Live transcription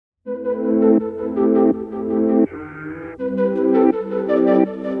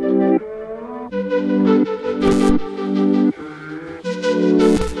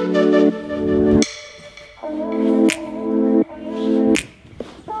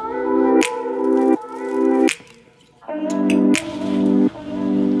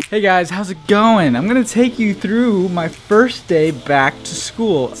Hey guys, how's it going? I'm gonna take you through my first day back to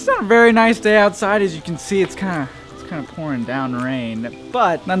school. It's not a very nice day outside, as you can see. It's kind of pouring down rain,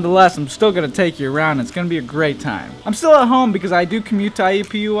 but nonetheless, I'm still gonna take you around. It's gonna be a great time. I'm still at home because I do commute to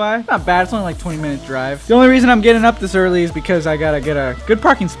IUPUI. Not bad, it's only like 20-minute drive. The only reason I'm getting up this early is because I gotta get a good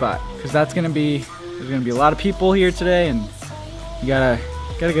parking spot, because there's gonna be a lot of people here today, and you gotta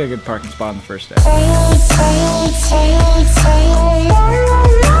get a good parking spot on the first day.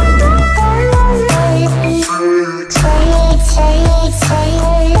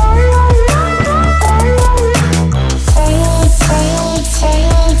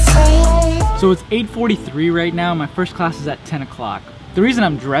 So it's 8:43 right now. My first class is at 10 o'clock. The reason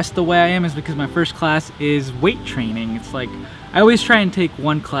I'm dressed the way I am is because my first class is weight training. It's like, I always try and take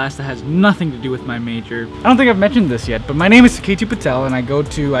one class that has nothing to do with my major. I don't think I've mentioned this yet, but my name is Suketu Patel and I go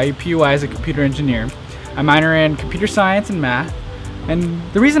to IUPUI as a computer engineer. I minor in computer science and math. And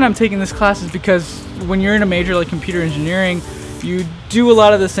the reason I'm taking this class is because when you're in a major like computer engineering, you do a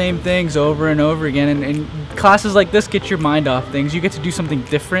lot of the same things over and over again, and classes like this get your mind off things. You get to do something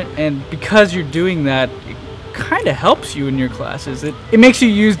different, and because you're doing that, it kind of helps you in your classes. It makes you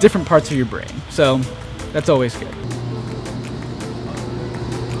use different parts of your brain, so that's always good.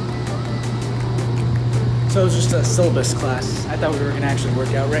 So it was just a syllabus class. I thought we were gonna actually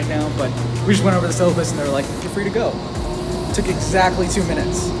work out right now, but we just went over the syllabus and they were like, you're free to go. It took exactly 2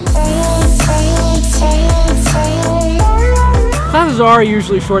 minutes. Classes are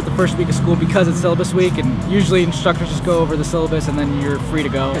usually short the first week of school because it's syllabus week, and usually instructors just go over the syllabus and then you're free to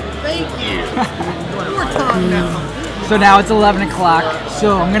go. Thank you. More time now. So now it's 11 o'clock,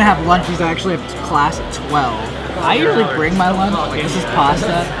 so I'm gonna have lunches. I actually have class at 12. I usually bring my lunch, like this is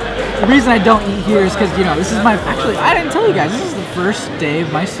pasta. The reason I don't eat here is because, you know, this is my, actually, I didn't tell you guys, this is the first day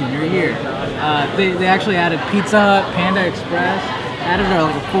of my senior year. They actually added Pizza Hut, Panda Express, added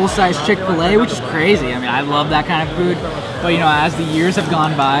like a full-size Chick-fil-A, which is crazy. I mean, I love that kind of food. But, you know, as the years have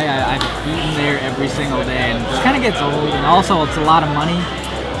gone by, I've eaten there every single day, and it just kind of gets old, and also it's a lot of money.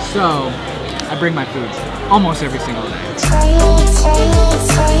 So, I bring my food almost every single day.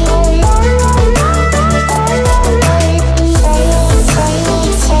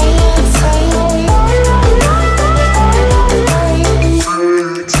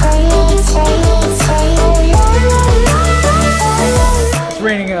 It's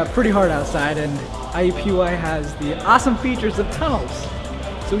raining pretty hard outside, and IUPUI has the awesome features of tunnels.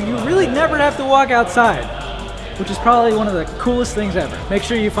 So you really never have to walk outside, which is probably one of the coolest things ever. Make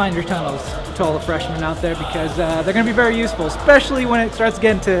sure you find your tunnels to all the freshmen out there, because they're going to be very useful, especially when it starts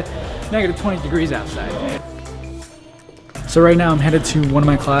getting to negative 20 degrees outside. So right now I'm headed to one of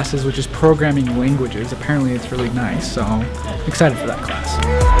my classes, which is programming languages. Apparently it's really nice, so I'm excited for that class.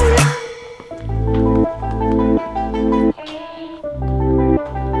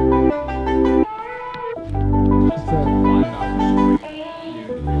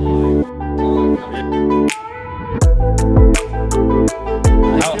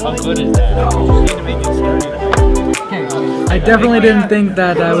 How good is that? You just need to make it sturdy. I definitely didn't think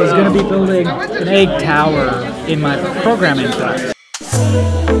that I was going to be building an egg tower in my programming class.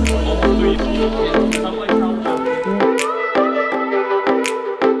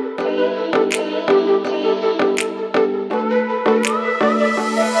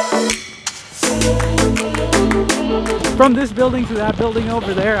 From this building to that building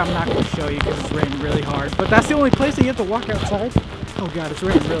over there, I'm not going to show you because it's raining really hard, but that's the only place that you have to walk outside. Oh god, it's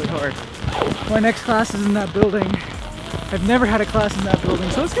raining really hard. My next class is in that building. I've never had a class in that building,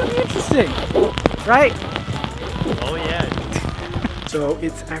 so it's going to be interesting, right? Oh yeah. So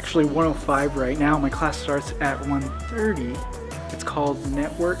it's actually 1:05 right now. My class starts at 1:30. It's called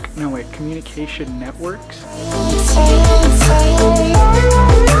Communication Networks.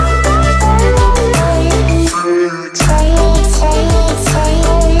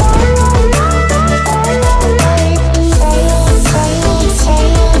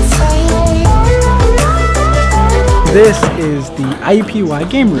 This is the IUPUI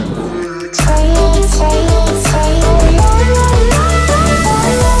game room.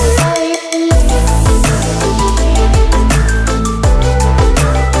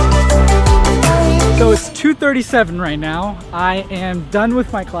 So it's 2:37 right now. I am done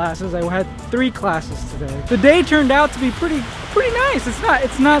with my classes. I had 3 classes today. The day turned out to be pretty nice. It's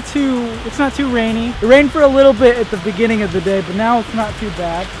not too rainy. It rained for a little bit at the beginning of the day, but now it's not too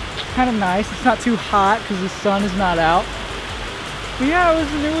bad. Kind of nice. It's not too hot because the sun is not out. But yeah,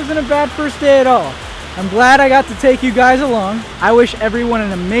 it wasn't a bad first day at all. I'm glad I got to take you guys along. I wish everyone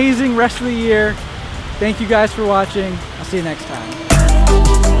an amazing rest of the year. Thank you guys for watching. I'll see you next time.